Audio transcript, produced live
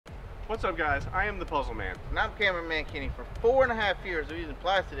What's up, guys? I am the Puzzle Man. And I'm Cameraman Kenny. For 4.5 years, we're using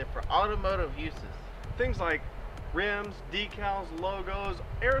Plasti Dip for automotive uses. Things like rims, decals, logos,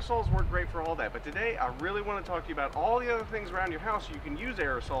 aerosols work great for all that. But today, I really want to talk to you about all the other things around your house you can use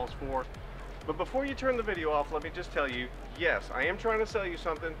aerosols for. But before you turn the video off, let me just tell you, yes, I am trying to sell you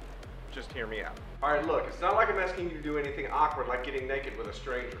something. Just hear me out. All right, look, it's not like I'm asking you to do anything awkward like getting naked with a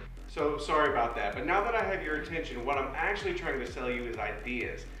stranger. So sorry about that. But now that I have your attention, what I'm actually trying to sell you is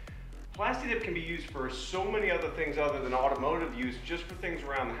ideas. Plasti Dip can be used for so many other things other than automotive use, just for things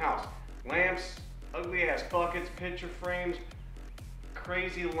around the house. Lamps, ugly ass buckets, picture frames,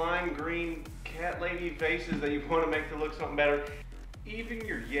 crazy lime green cat lady vases that you want to make to look something better, even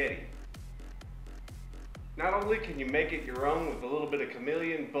your Yeti. Not only can you make it your own with a little bit of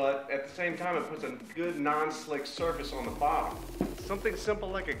chameleon, but at the same time it puts a good non-slick surface on the bottom. Something simple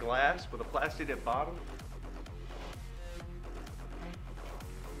like a glass with a Plasti Dip bottom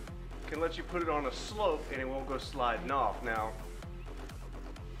can let you put it on a slope and it won't go sliding off. Now,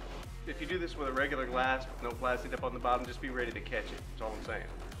 if you do this with a regular glass with no Plasti Dip on the bottom, just be ready to catch it. That's all I'm saying.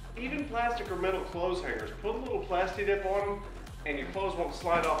 Even plastic or metal clothes hangers, put a little Plasti Dip on them and your clothes won't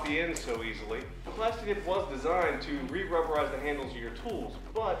slide off the end so easily. The Plasti Dip was designed to re-rubberize the handles of your tools,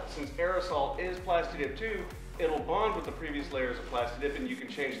 but since aerosol is Plasti Dip too, it'll bond with the previous layers of Plasti Dip and you can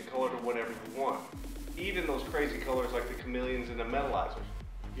change the color to whatever you want. Even those crazy colors like the chameleons and the metallizers.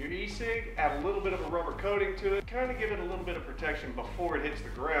 Your e-cig, add a little bit of a rubber coating to it, kind of give it a little bit of protection before it hits the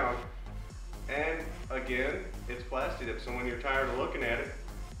ground. And again, it's Plasti Dip, so when you're tired of looking at it,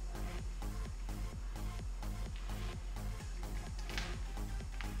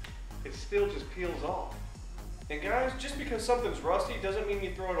 it still just peels off. And guys, just because something's rusty doesn't mean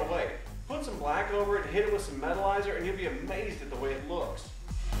you throw it away. Put some black over it, hit it with some metallizer, and you'll be amazed at the way it looks.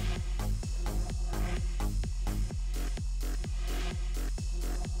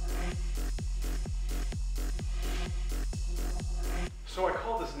 So I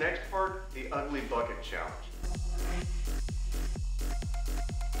call this next part the Ugly Bucket Challenge.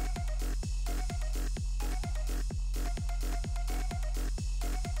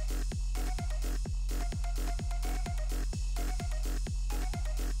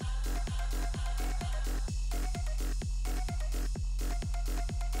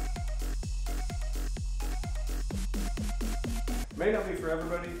 May not be for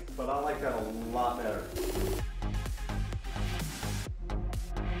everybody, but I like that a lot better.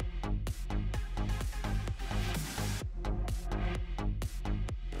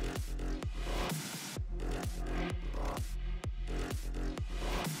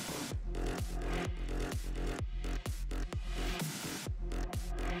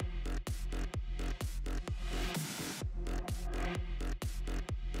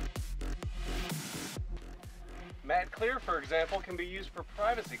 Matte clear, for example, can be used for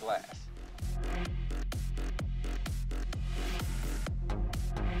privacy glass.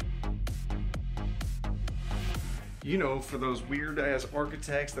 You know, for those weird-ass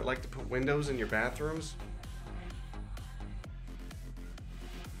architects that like to put windows in your bathrooms.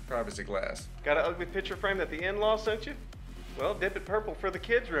 Privacy glass. Got an ugly picture frame that the in-law sent you? Well, dip it purple for the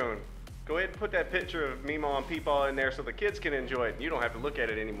kids' room. Go ahead and put that picture of Meemaw and Peepaw in there so the kids can enjoy it and you don't have to look at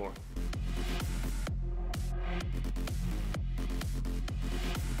it anymore.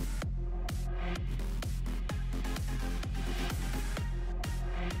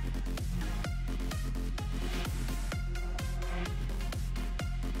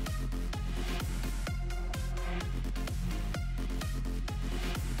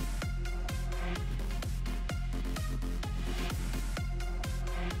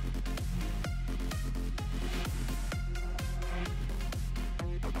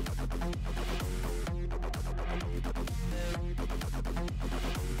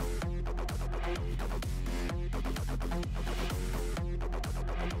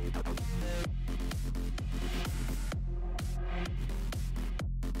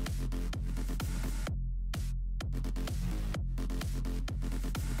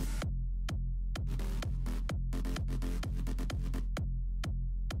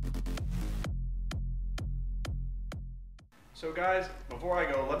 So guys, before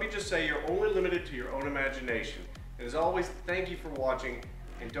I go, let me just say you're only limited to your own imagination. And as always, thank you for watching,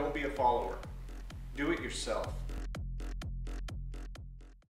 and don't be a follower. Do it yourself.